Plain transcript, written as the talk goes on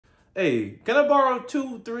Hey, can I borrow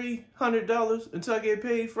 $200-300 until I get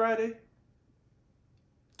paid Friday?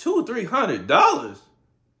 $200-300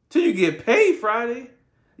 till you get paid Friday?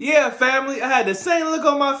 Yeah, family. I had the same look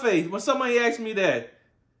on my face when somebody asked me that.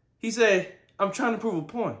 He said, "I'm trying to prove a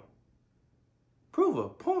point." Prove a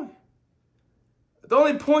point? The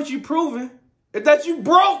only point you proving is that you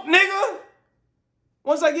broke, nigga.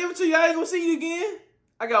 Once I give it to you, I ain't gonna see you again.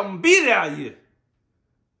 I got them beat out here.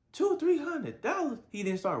 $200-300. He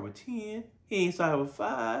didn't start with 10. He ain't start with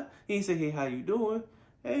 5. He ain't say, "Hey, how you doing?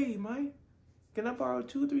 Hey, Mike, can I borrow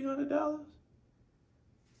 $200-300?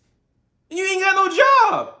 You ain't got no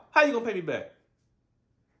job. How you gonna pay me back?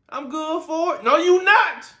 I'm good for it. No, you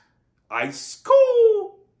not. Ice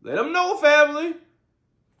cool. Let them know, family.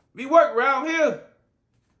 We work around here.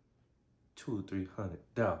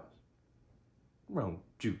 $200-300. Wrong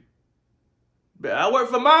with you? I work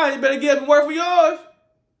for mine. You better get them work for yours.